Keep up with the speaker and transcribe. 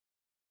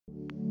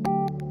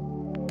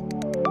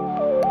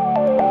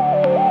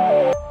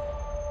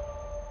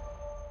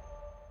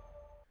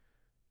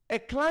A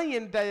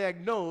client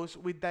diagnosed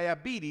with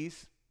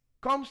diabetes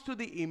comes to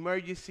the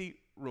emergency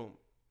room.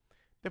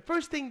 The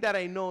first thing that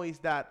I know is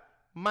that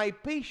my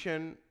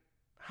patient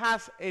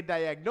has a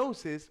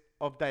diagnosis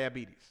of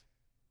diabetes.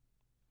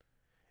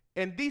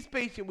 And this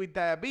patient with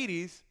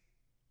diabetes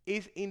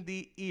is in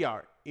the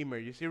ER,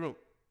 emergency room.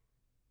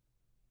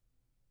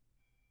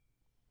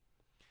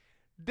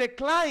 The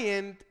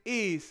client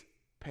is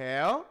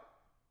pale,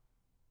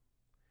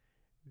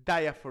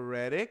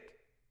 diaphoretic,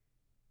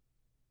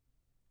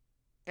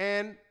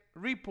 and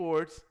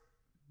reports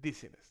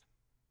dizziness.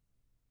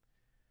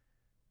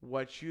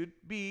 What should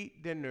be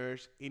the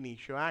nurse's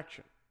initial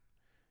action?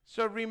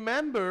 So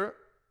remember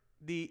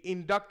the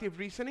inductive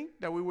reasoning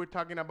that we were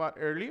talking about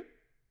earlier,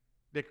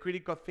 the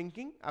critical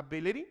thinking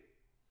ability.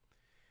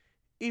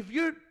 If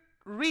you're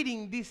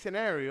reading this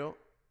scenario,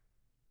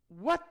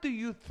 what do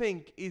you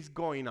think is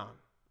going on?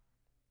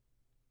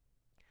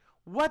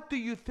 What do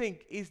you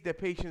think is the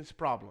patient's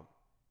problem?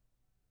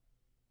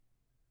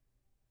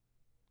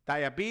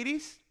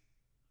 Diabetes.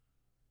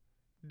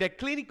 The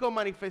clinical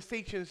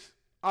manifestations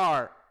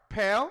are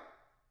pale,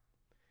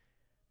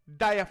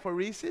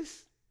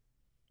 diaphoresis,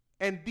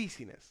 and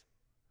dizziness.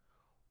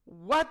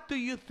 What do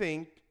you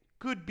think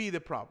could be the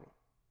problem?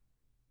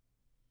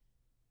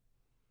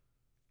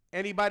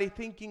 Anybody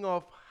thinking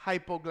of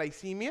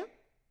hypoglycemia?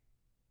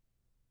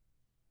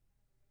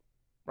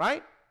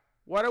 Right?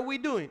 What are we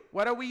doing?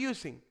 What are we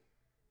using?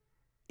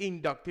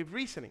 Inductive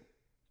reasoning,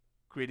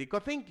 critical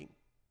thinking.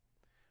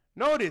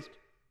 Notice,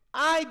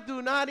 I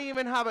do not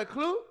even have a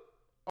clue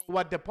of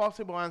what the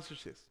possible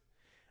answers is.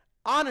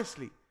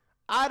 Honestly,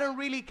 I don't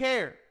really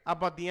care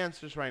about the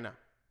answers right now.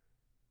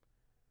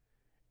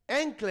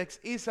 NCLEX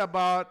is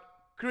about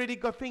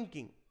critical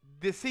thinking,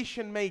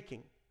 decision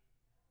making.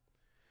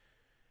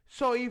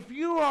 So if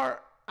you are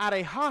at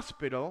a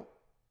hospital,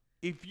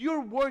 if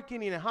you're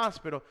working in a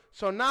hospital,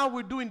 so now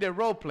we're doing the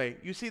role play.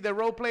 You see the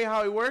role play,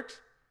 how it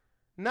works?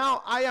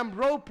 Now I am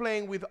role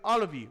playing with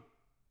all of you.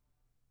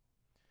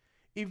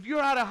 If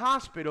you're at a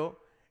hospital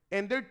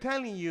and they're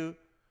telling you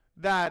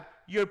that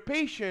your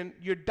patient,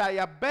 your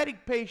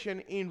diabetic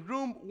patient in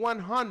room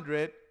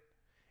 100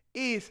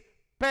 is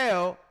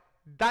pale,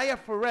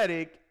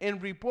 diaphoretic,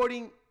 and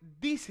reporting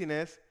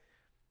dizziness,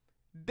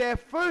 the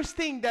first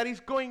thing that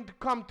is going to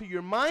come to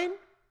your mind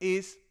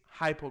is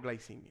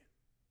hypoglycemia.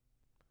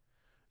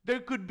 There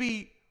could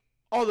be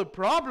other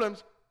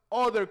problems,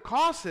 other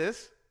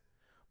causes,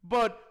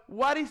 but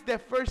what is the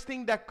first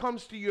thing that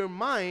comes to your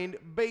mind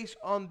based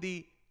on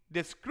the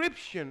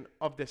description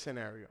of the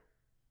scenario?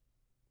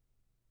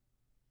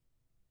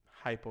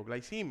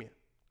 Hypoglycemia.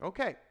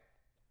 Okay.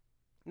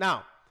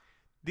 Now,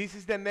 this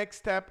is the next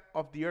step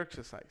of the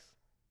exercise.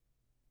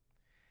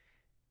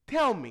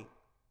 Tell me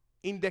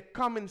in the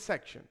comment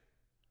section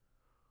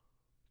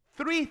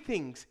 3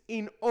 things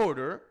in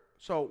order.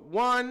 So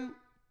 1,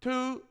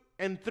 2,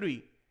 and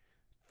 3.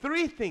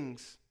 3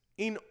 things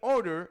in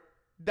order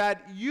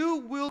that you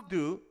will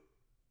do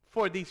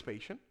for this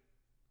patient.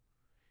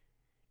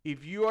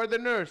 If you are the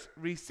nurse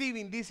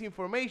receiving this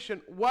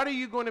information, what are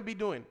you going to be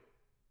doing?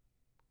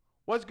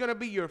 What's going to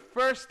be your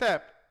first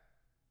step,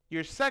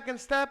 your second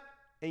step,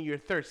 and your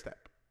third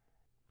step?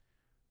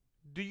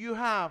 Do you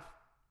have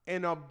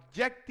an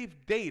objective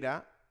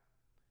data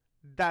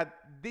that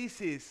this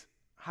is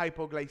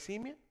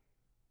hypoglycemia?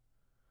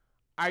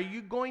 Are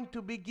you going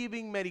to be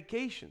giving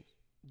medications,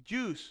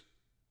 juice,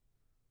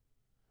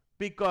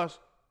 because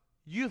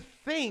you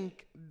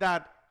think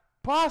that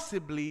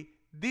possibly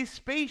this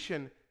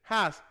patient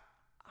has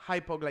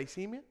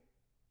hypoglycemia?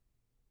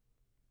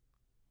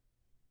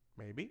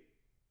 Maybe.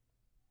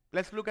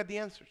 Let's look at the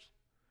answers.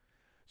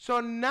 So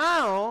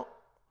now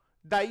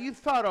that you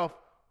thought of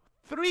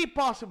 3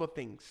 possible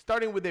things,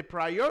 starting with a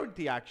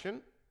priority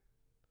action,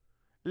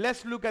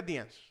 let's look at the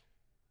answers.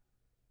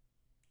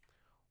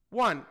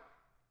 1,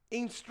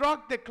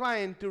 instruct the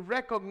client to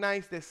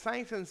recognize the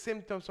signs and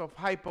symptoms of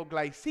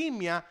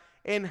hypoglycemia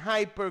and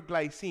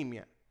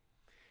hyperglycemia.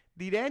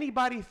 Did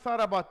anybody thought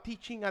about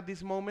teaching at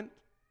this moment?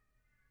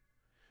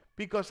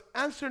 Because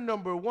answer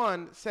number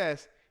 1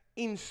 says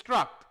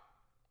instruct.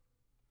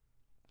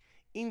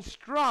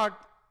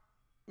 Instruct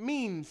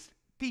means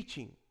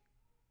teaching.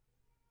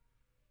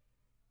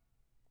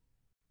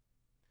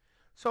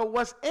 So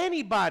was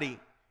anybody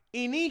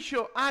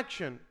initial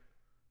action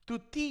to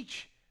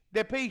teach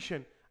the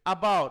patient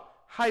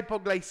about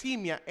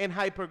hypoglycemia and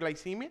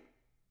hyperglycemia?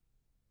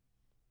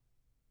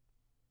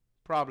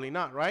 Probably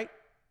not, right?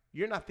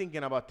 You're not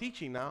thinking about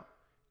teaching now.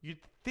 You're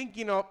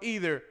thinking of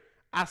either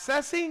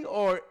assessing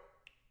or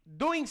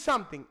doing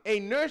something, a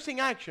nursing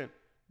action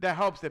that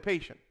helps the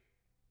patient.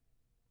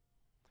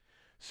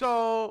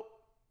 So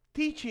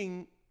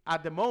teaching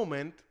at the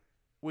moment,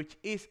 which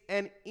is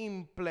an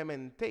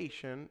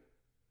implementation,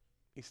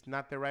 is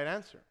not the right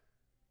answer.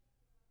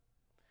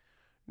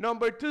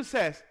 Number 2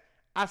 says,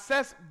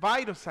 assess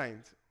vital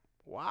signs.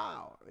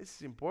 Wow, this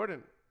is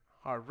important.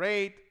 Heart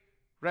rate,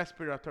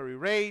 respiratory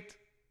rate,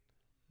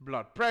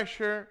 blood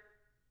pressure,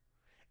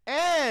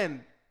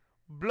 and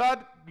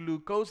blood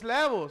glucose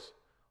levels.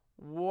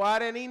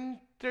 What an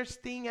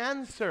interesting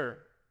answer.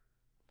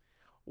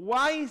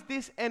 Why is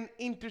this an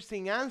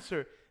interesting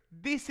answer?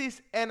 This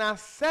is an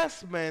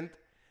assessment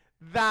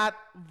that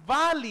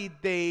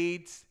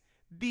validates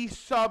the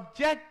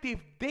subjective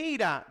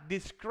data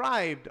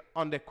described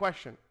on the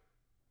question.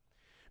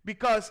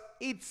 Because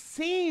it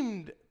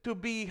seemed to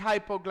be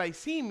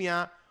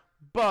hypoglycemia,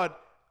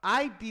 but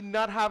I did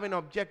not have an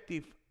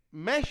objective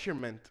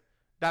measurement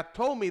that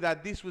told me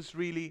that this was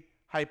really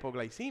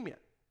hypoglycemia.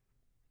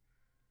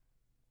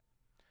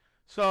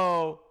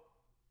 So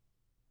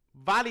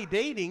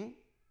validating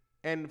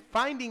and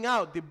finding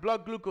out the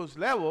blood glucose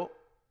level,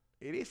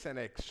 it is an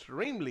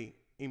extremely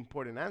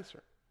important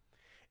answer.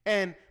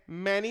 And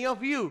many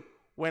of you,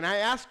 when I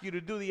asked you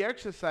to do the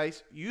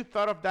exercise, you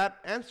thought of that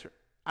answer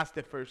as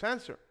the first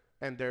answer.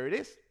 And there it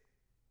is.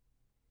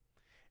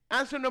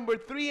 Answer number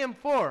 3 and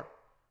 4.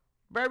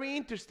 Very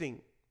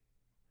interesting.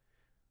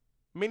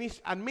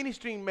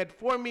 Administering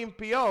metformin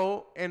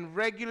PO and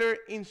regular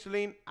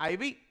insulin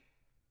IV.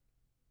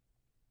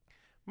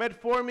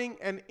 Metformin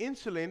and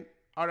insulin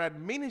are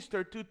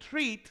administered to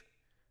treat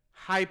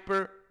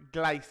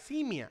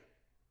hyperglycemia,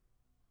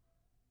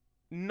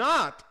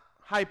 not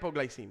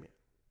hypoglycemia.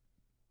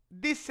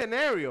 This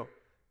scenario,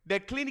 the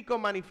clinical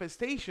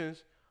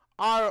manifestations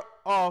are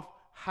of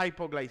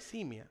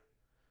hypoglycemia.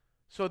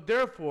 So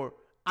therefore,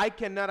 I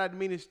cannot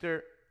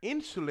administer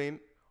insulin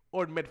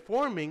or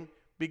metformin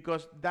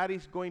because that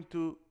is going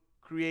to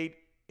create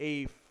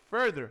a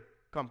further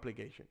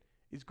complication.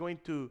 It's going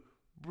to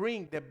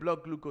bring the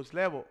blood glucose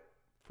level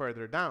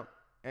further down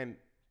and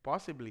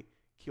possibly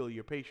kill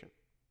your patient.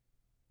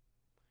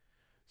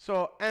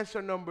 So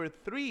answer number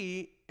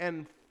 3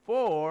 and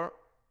 4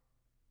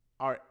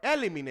 are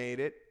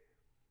eliminated.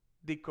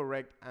 The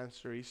correct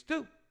answer is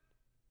 2.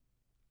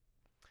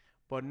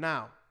 But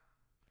now,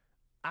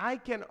 I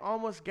can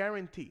almost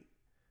guarantee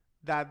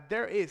that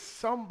there is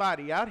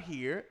somebody out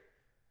here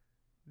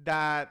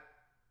that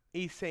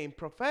is saying,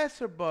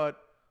 Professor, but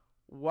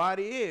what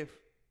if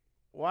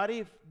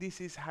this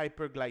is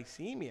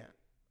hyperglycemia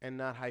and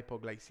not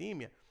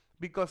hypoglycemia?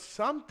 Because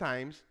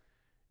sometimes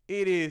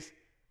it is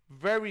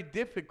very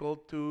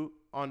difficult to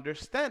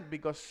understand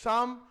because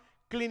some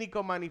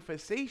clinical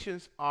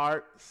manifestations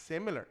are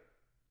similar.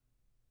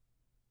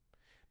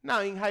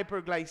 Now, in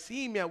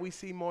hyperglycemia, we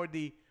see more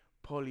the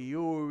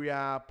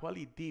polyuria,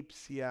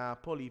 polydipsia,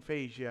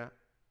 polyphagia.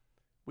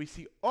 We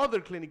see other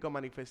clinical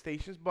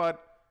manifestations,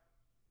 but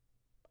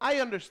I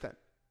understand.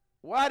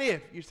 What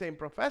if you're saying,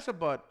 Professor,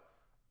 but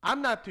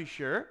I'm not too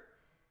sure.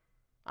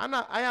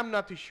 I am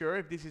not too sure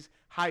if this is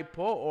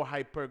hypo or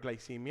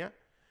hyperglycemia.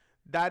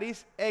 That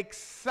is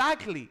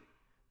exactly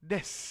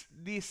the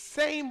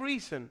same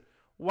reason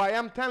why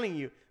I'm telling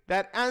you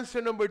that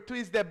answer number 2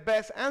 is the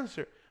best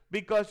answer,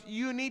 because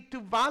you need to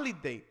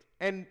validate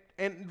and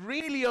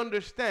really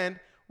understand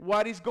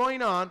what is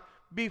going on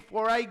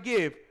before I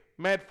give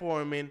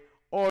metformin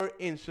or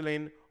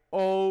insulin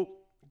or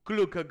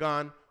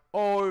glucagon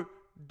or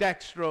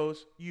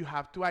dextrose. You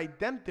have to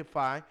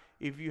identify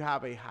if you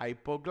have a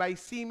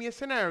hypoglycemia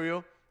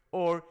scenario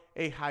or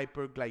a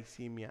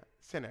hyperglycemia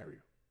scenario.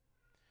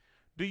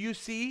 Do you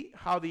see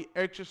how the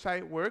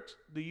exercise works?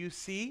 Do you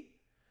see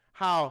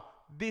how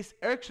this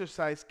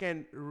exercise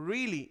can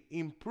really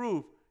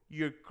improve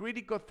your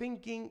critical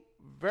thinking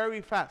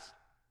very fast?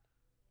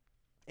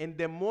 And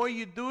the more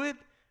you do it,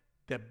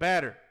 the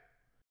better.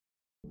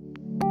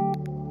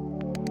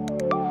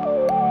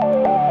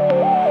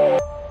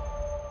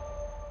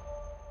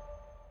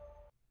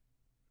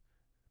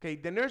 Okay,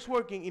 the nurse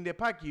working in the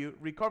PACU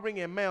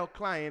recovering a male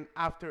client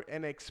after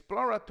an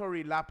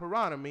exploratory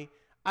laparotomy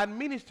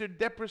administered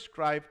the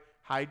prescribed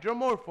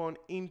hydromorphone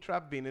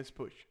intravenous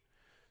push.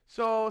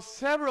 So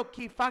several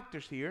key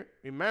factors here.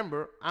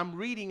 Remember, I'm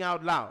reading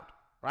out loud,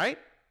 right?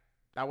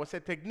 That was a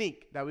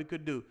technique that we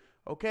could do.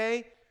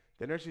 Okay,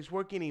 the nurse is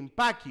working in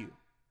PACU,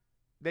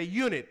 the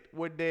unit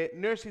where the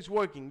nurse is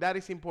working. That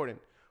is important.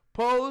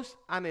 Post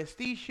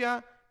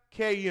anesthesia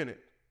care unit.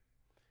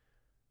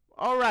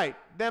 All right,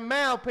 the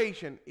male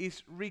patient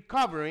is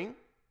recovering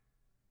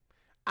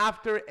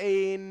after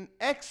an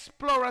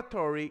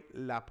exploratory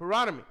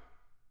laparotomy.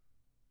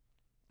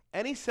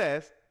 And he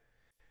says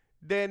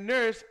the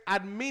nurse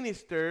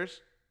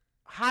administers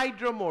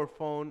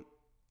hydromorphone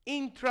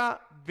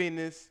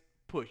intravenous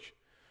push.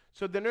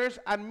 So the nurse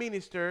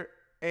administers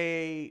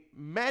a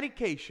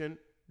medication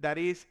that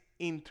is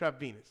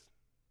intravenous.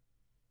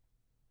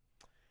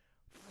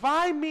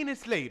 5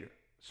 minutes later,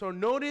 so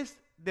notice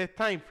the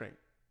time frame,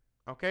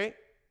 okay?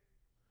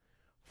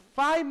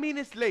 5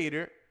 minutes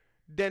later,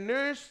 the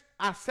nurse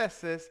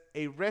assesses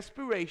a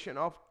respiration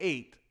of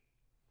 8.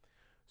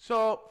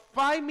 So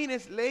 5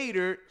 minutes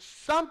later,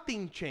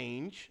 something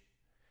changed,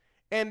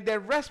 and the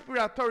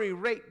respiratory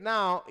rate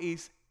now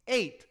is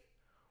 8.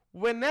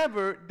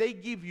 Whenever they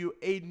give you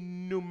a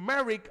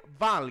numeric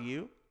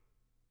value,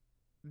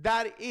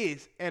 that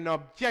is an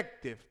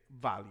objective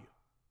value.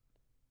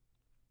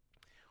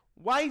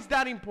 Why is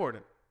that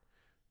important?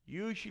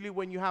 Usually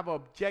when you have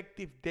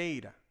objective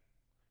data,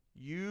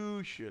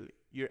 Usually,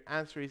 your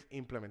answer is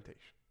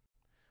implementation.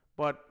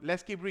 But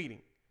let's keep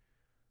reading.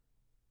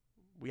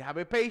 We have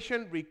a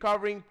patient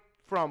recovering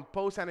from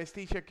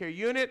post-anesthesia care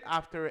unit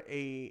after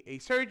a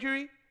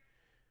surgery.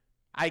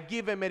 I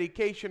give a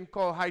medication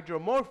called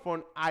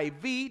hydromorphone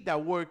IV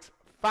that works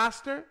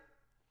faster.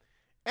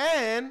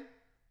 And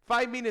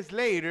 5 minutes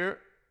later,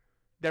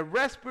 the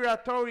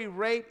respiratory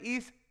rate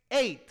is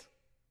 8.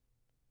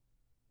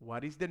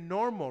 What is the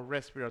normal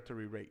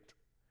respiratory rate?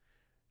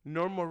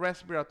 Normal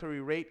respiratory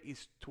rate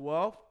is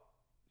 12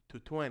 to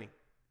 20.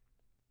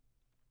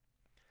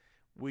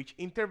 Which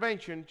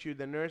intervention should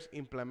the nurse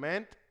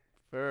implement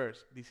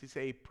first? This is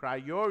a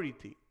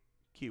priority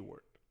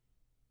keyword.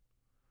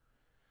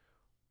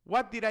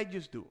 What did I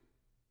just do?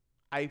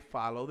 I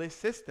follow the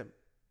system.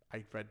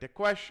 I read the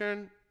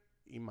question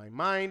in my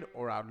mind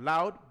or out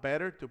loud,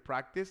 better to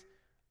practice.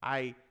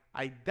 I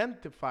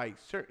identify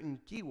certain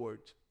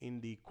keywords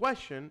in the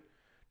question.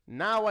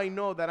 Now I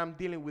know that I'm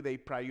dealing with a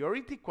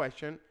priority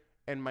question,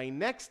 and my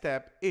next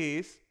step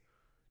is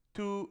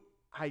to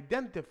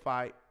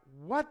identify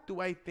what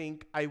do I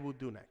think I will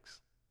do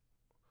next.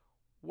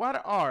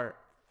 What are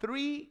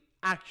 3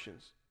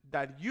 actions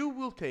that you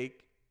will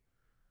take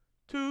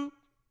to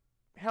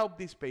help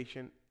this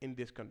patient in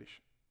this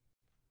condition?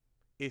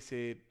 Is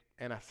it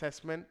an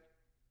assessment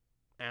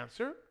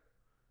answer?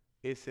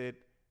 Is it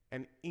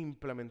an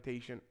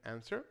implementation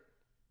answer?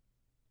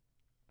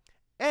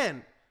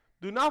 And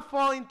do not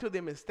fall into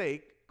the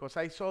mistake, because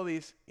I saw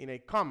this in a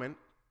comment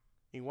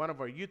in one of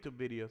our YouTube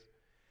videos,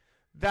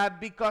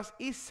 that because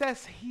it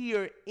says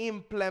here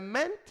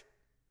implement,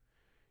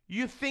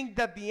 you think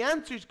that the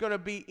answer is going to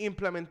be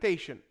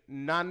implementation.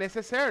 Not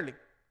necessarily.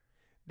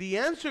 The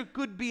answer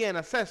could be an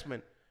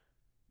assessment.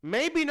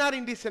 Maybe not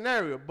in this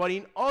scenario, but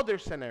in other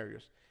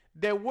scenarios.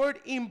 The word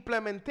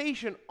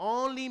implementation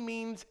only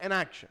means an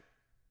action.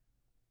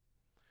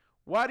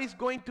 What is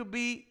going to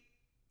be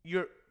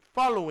your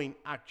following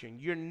action,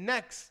 your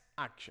next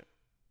action?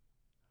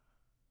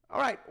 All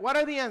right, what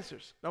are the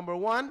answers? Number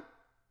 1,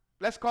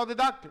 let's call the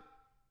doctor.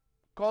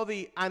 Call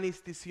the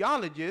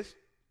anesthesiologist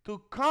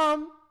to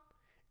come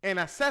and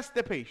assess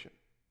the patient.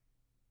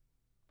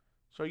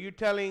 So you're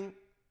telling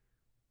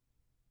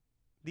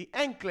the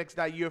NCLEX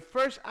that your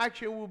first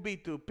action will be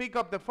to pick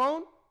up the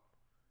phone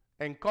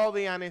and call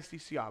the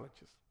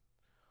anesthesiologist,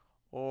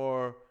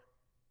 or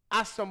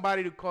ask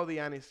somebody to call the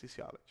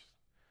anesthesiologist.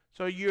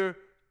 So your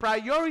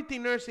priority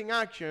nursing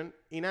action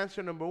in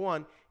answer number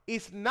 1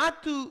 is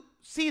not to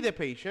see the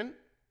patient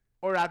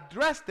or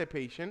address the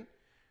patient.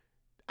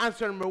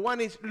 Answer number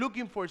 1 is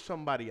looking for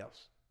somebody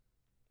else.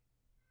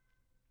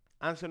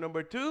 Answer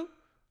number 2,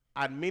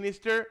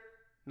 administer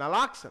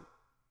naloxone.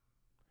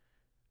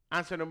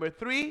 Answer number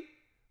 3,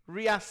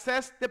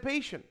 reassess the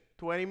patient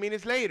 20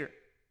 minutes later.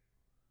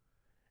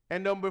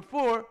 And number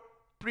 4,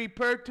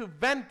 prepare to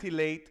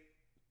ventilate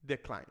the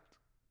client.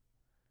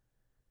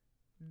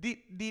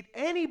 Did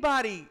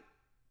anybody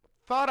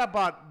thought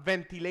about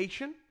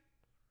ventilation?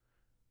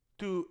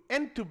 To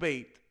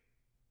intubate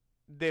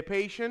the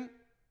patient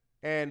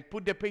and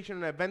put the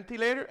patient on a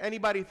ventilator?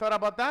 Anybody thought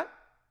about that?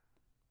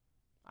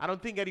 I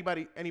don't think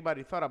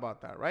anybody thought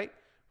about that, right?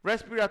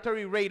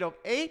 Respiratory rate of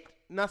 8,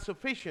 not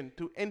sufficient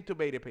to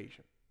intubate a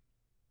patient.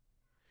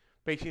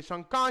 Patient's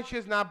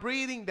unconscious, not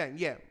breathing, then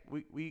yeah,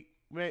 we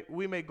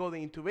may go the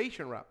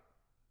intubation route.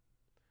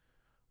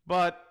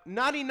 But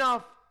not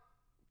enough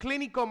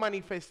clinical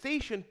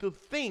manifestation to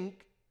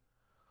think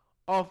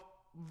of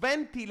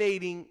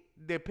ventilating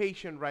the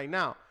patient right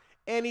now.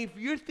 And if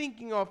you're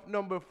thinking of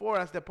number 4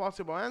 as the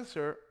possible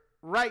answer,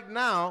 right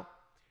now,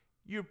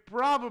 you're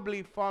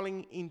probably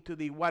falling into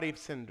the what if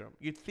syndrome.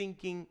 You're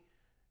thinking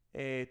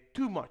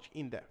too much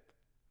in depth.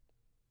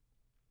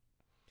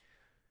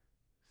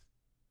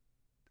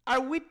 Are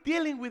we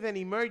dealing with an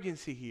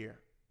emergency here?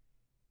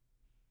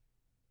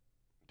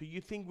 Do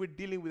you think we're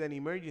dealing with an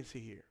emergency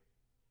here?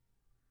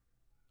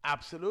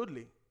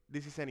 Absolutely.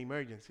 This is an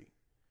emergency.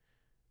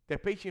 The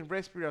patient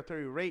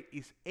respiratory rate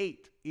is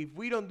 8. If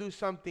we don't do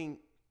something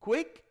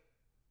quick,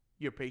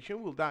 your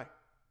patient will die.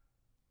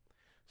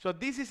 So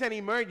this is an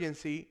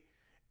emergency,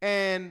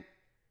 and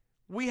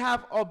we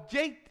have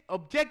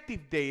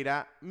objective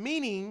data,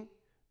 meaning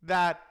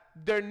that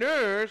the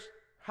nurse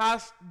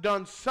has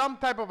done some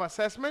type of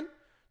assessment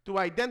to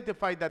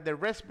identify that the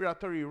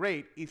respiratory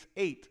rate is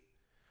 8.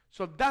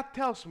 So that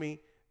tells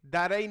me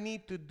that I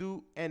need to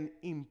do an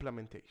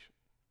implementation.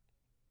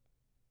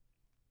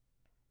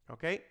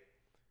 Okay?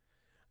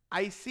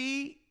 I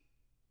see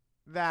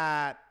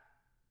that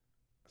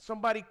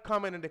somebody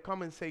comment in the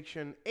comment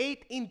section,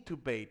 8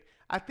 intubate.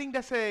 I think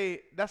that's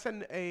like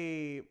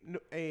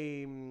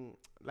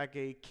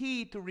a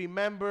key to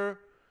remember.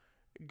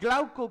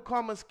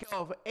 Glaucoma scale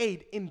of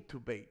 8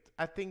 intubate.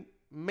 I think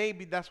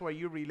maybe that's what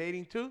you're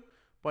relating to,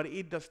 but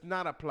it does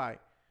not apply.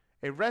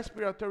 A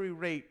respiratory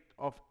rate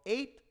of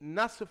 8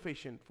 not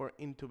sufficient for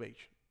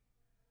intubation.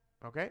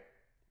 Okay?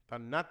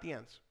 But not the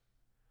answer.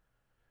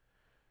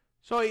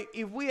 So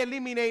if we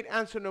eliminate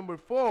answer number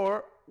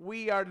 4,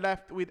 we are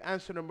left with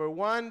answer number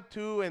 1,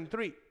 2, and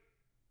 3.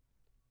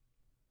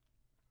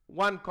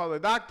 1, call the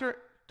doctor.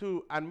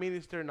 2,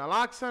 administer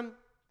naloxone.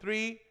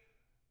 3,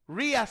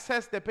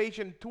 reassess the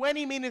patient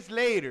 20 minutes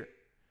later.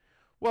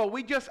 Well,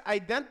 we just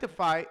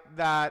identified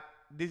that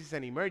this is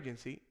an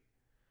emergency.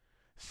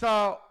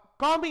 So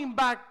coming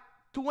back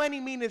 20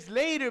 minutes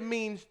later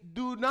means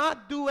do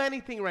not do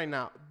anything right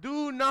now.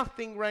 Do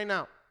nothing right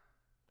now.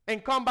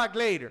 And come back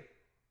later.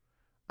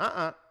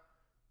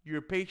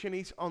 Your patient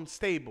is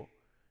unstable.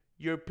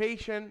 Your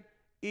patient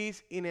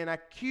is in an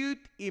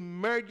acute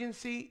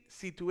emergency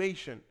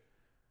situation.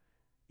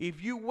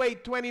 If you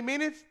wait 20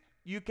 minutes,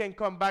 you can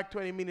come back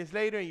 20 minutes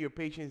later and your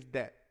patient is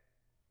dead.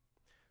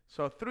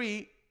 So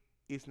 3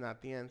 is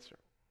not the answer.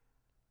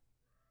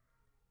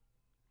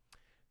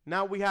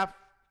 Now we have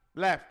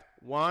left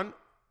 1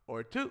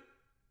 or 2.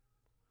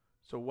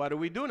 So what do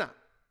we do now?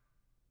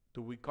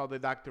 Do we call the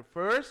doctor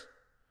first?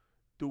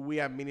 Do we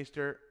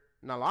administer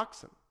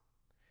naloxone?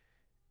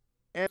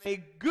 And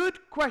a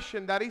good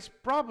question that is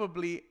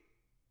probably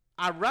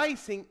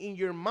arising in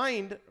your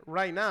mind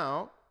right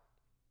now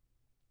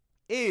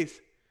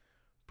is,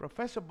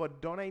 Professor,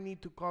 but don't I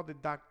need to call the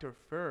doctor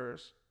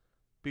first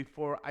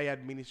before I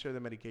administer the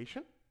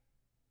medication?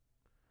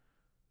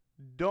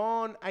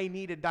 Don't I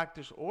need a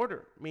doctor's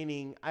order?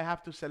 Meaning I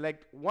have to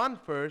select 1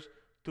 first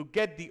to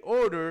get the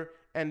order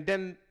and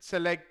then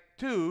select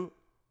 2.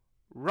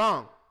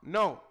 Wrong.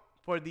 No.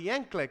 For the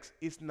NCLEX,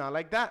 it's not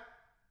like that.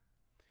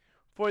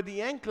 For the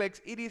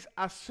NCLEX, it is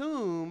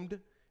assumed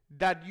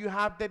that you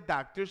have the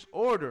doctor's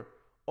order.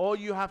 All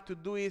you have to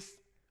do is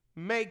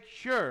make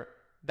sure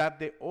that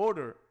the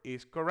order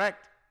is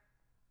correct.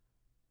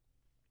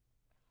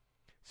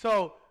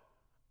 So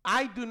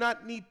I do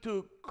not need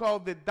to call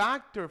the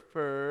doctor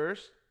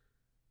first,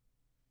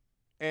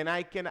 and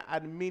I can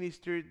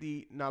administer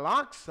the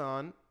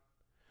naloxone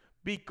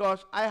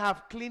because I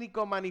have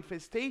clinical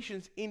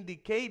manifestations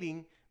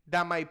indicating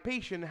that my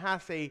patient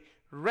has a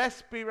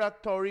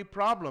respiratory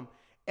problem,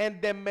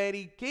 and the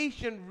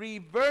medication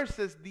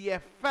reverses the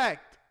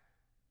effect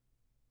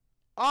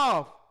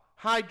of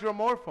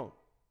hydromorphone.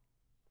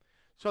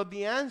 So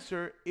the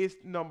answer is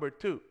number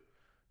 2.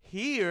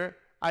 Here,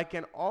 I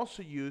can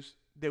also use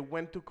the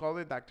when to call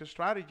the doctor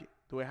strategy.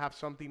 Do I have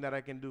something that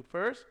I can do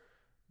first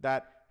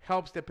that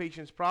helps the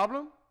patient's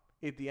problem?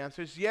 If the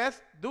answer is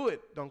yes, do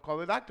it. Don't call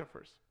the doctor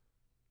first.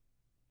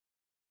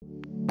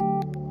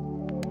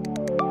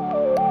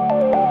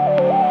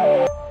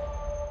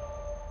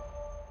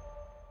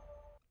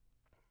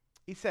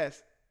 It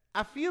says,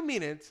 a few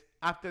minutes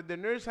after the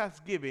nurse has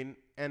given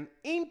an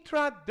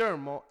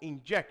intradermal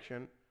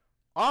injection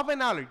of an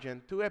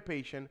allergen to a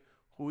patient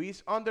who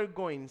is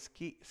undergoing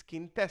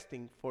skin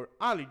testing for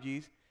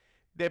allergies,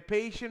 the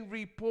patient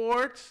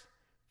reports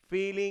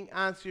feeling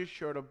anxious,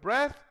 short of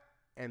breath,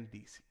 and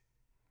dizzy.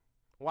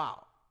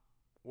 Wow,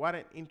 what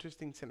an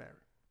interesting scenario.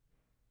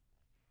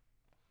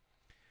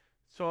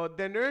 So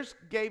the nurse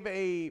gave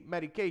a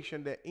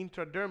medication, the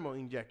intradermal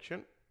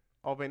injection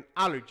of an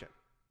allergen.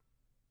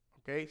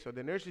 Okay, so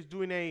the nurse is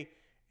doing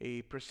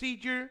a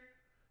procedure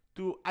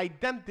to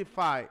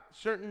identify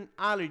certain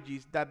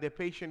allergies that the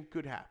patient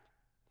could have.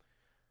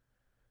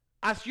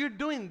 As you're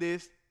doing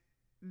this,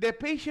 the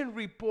patient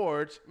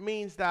reports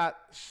means that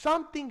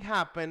something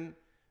happened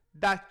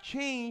that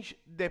changed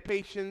the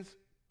patient's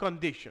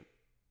condition.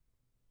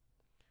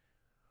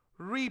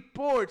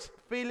 Reports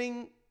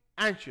feeling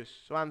anxious,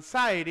 so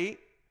anxiety.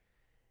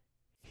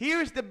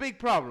 Here's the big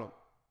problem: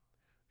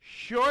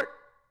 short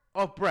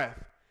of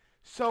breath.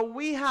 So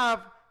we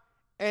have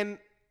an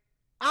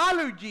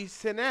allergy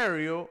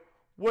scenario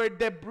where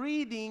the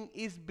breathing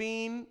is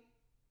being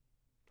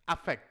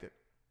affected.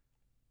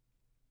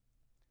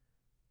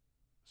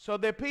 So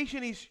the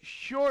patient is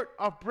short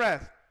of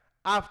breath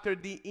after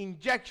the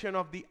injection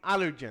of the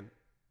allergen,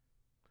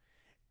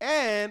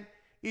 and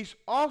is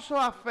also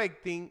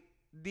affecting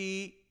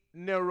the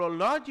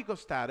neurological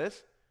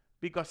status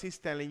because it's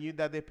telling you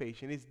that the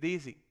patient is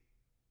dizzy.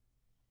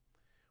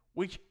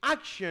 Which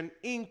action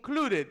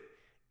included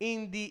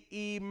in the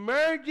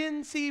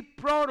emergency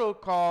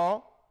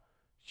protocol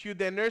should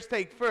the nurse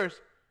take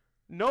first?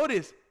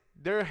 Notice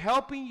they're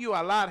helping you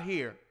a lot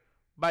here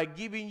by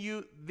giving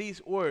you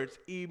these words: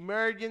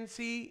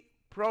 emergency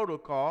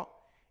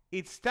protocol.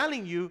 It's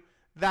telling you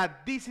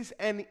that this is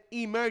an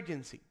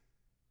emergency.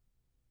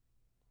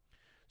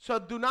 So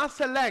do not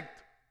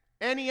select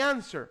any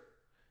answer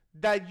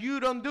that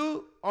you don't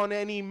do on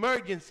an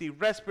emergency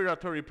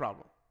respiratory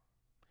problem.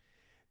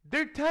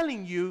 They're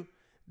telling you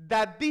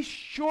that this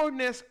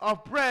shortness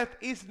of breath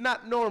is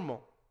not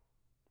normal.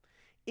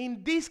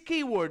 In these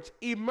keywords,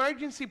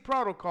 emergency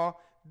protocol,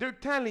 they're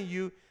telling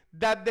you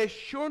that the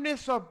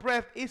shortness of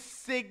breath is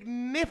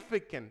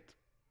significant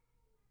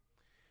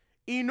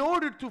in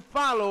order to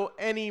follow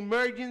an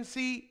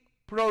emergency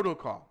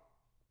protocol.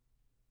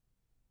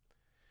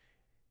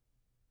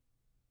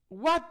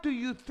 What do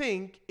you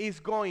think is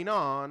going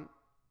on,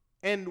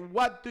 and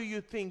what do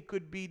you think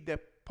could be the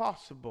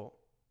possible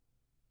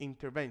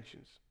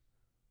interventions?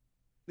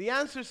 The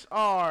answers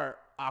are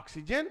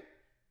oxygen.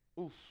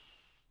 Oof.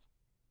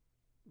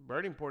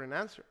 Very important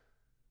answer.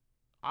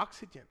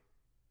 Oxygen.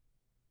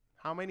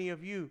 How many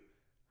of you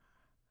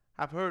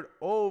have heard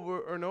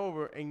over and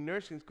over in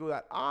nursing school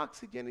that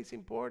oxygen is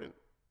important.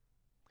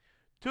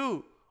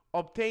 2,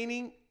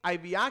 obtaining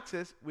IV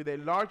access with a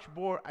large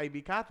bore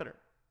IV catheter.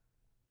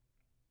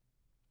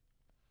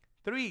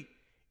 3,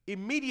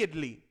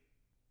 immediately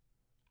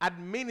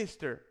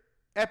administer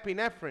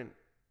epinephrine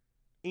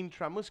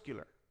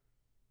intramuscular.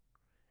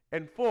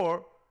 And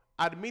 4,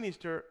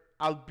 administer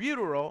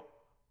albuterol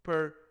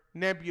per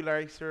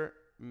nebulizer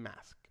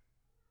mask.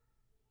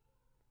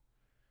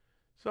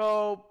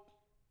 So,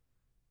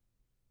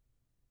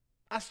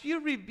 as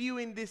you're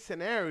reviewing this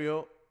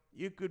scenario,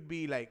 you could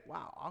be like,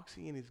 wow,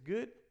 oxygen is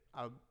good,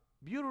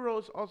 albuterol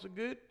is also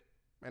good,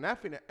 and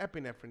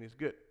epinephrine is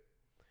good.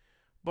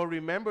 But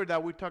remember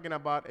that we're talking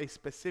about a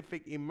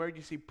specific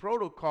emergency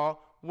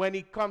protocol when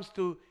it comes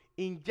to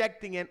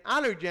injecting an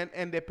allergen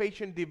and the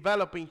patient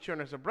developing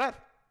shortness of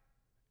breath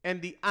and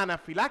the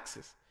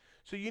anaphylaxis.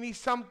 So you need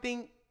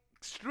something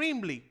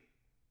extremely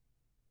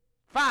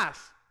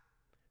fast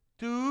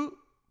to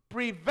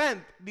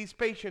prevent this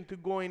patient to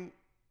going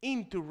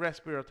into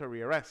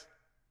respiratory arrest.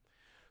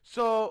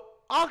 So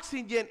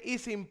oxygen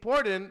is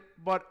important,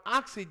 but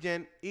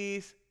oxygen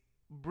is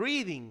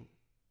breathing.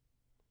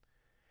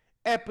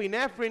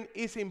 Epinephrine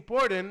is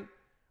important,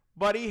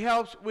 but it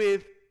helps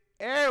with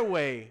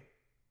airway.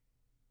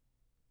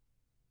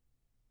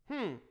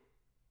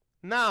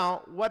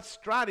 Now, what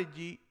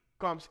strategy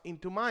comes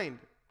into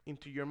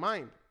your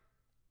mind?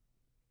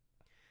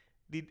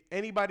 Did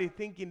anybody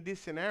think in this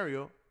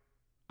scenario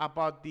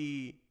about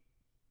the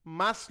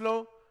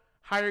Maslow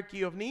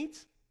hierarchy of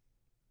needs?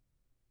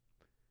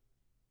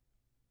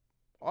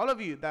 All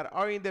of you that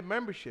are in the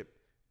membership,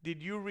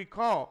 did you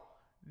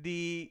recall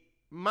the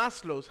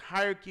Maslow's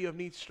hierarchy of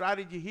needs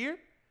strategy here?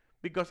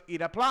 Because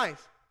it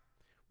applies.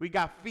 We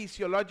got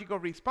physiological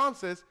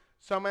responses.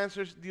 Some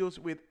answers deals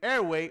with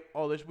airway,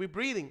 others with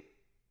breathing.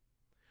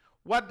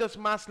 What does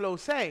Maslow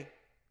say?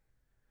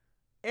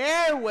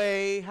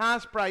 Airway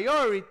has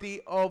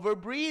priority over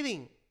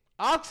breathing.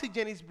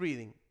 Oxygen is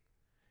breathing.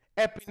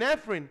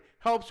 Epinephrine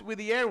helps with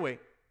the airway.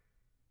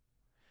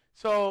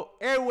 So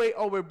airway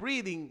over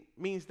breathing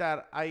means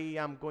that I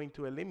am going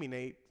to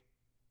eliminate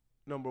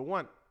number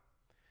 1.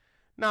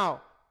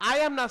 Now, I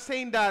am not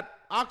saying that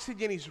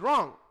oxygen is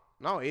wrong.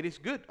 No, it is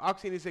good.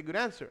 Oxygen is a good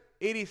answer.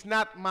 It is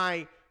not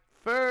my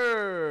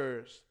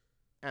first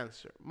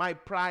answer, my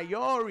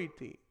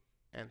priority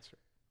answer.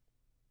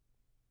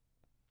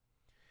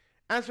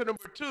 Answer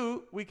number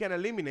 2, we can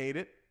eliminate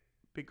it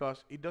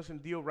because it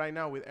doesn't deal right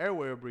now with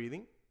airway or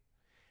breathing.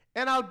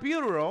 And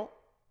albuterol,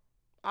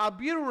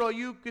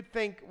 you could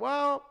think,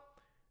 well,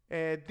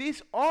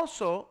 this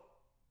also,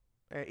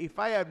 if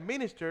I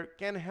administer,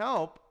 can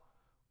help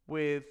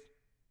with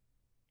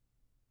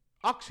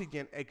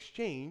oxygen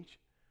exchange,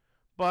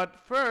 but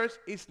first,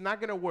 it's not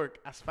going to work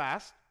as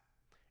fast.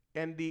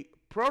 And the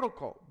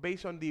protocol,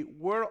 based on the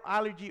World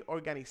Allergy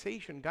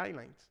Organization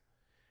guidelines,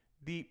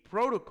 the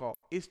protocol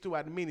is to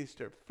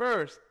administer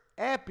first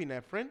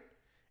epinephrine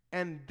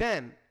and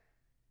then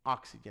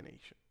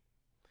oxygenation.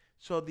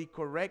 So the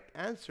correct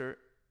answer,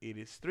 it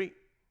is 3.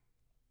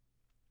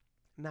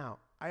 Now,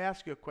 I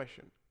ask you a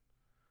question.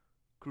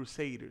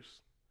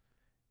 Crusaders,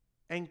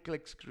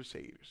 NCLEX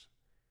Crusaders.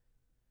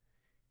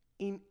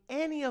 In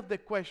any of the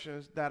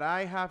questions that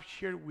I have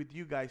shared with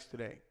you guys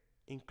today,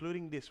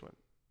 including this one,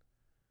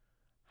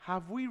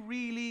 have we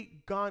really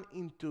gone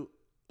into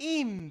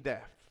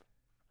in-depth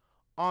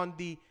on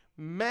the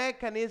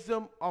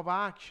mechanism of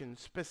action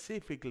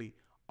specifically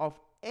of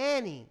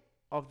any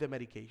of the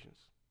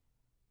medications?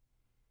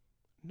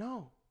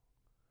 No.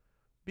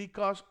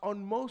 Because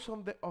on most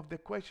of the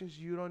questions,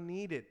 you don't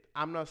need it.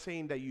 I'm not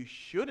saying that you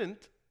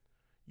shouldn't.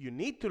 You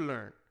need to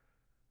learn.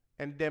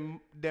 And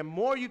the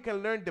more you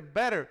can learn, the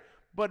better.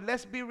 But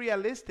let's be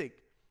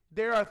realistic.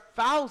 There are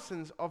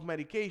thousands of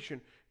medication.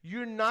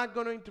 You're not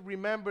going to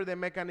remember the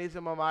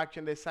mechanism of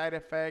action, the side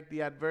effect,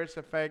 the adverse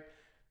effect,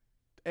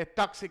 a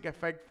toxic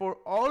effect for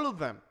all of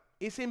them.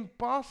 It's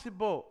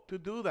impossible to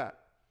do that.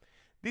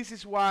 This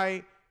is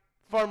why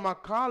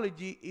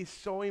pharmacology is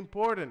so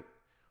important.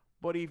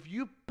 But if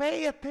you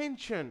pay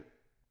attention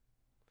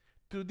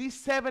to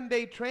this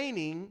 7-day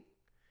training,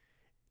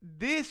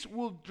 this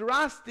will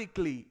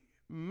drastically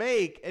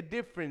make a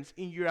difference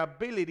in your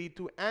ability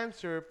to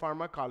answer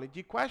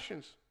pharmacology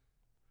questions.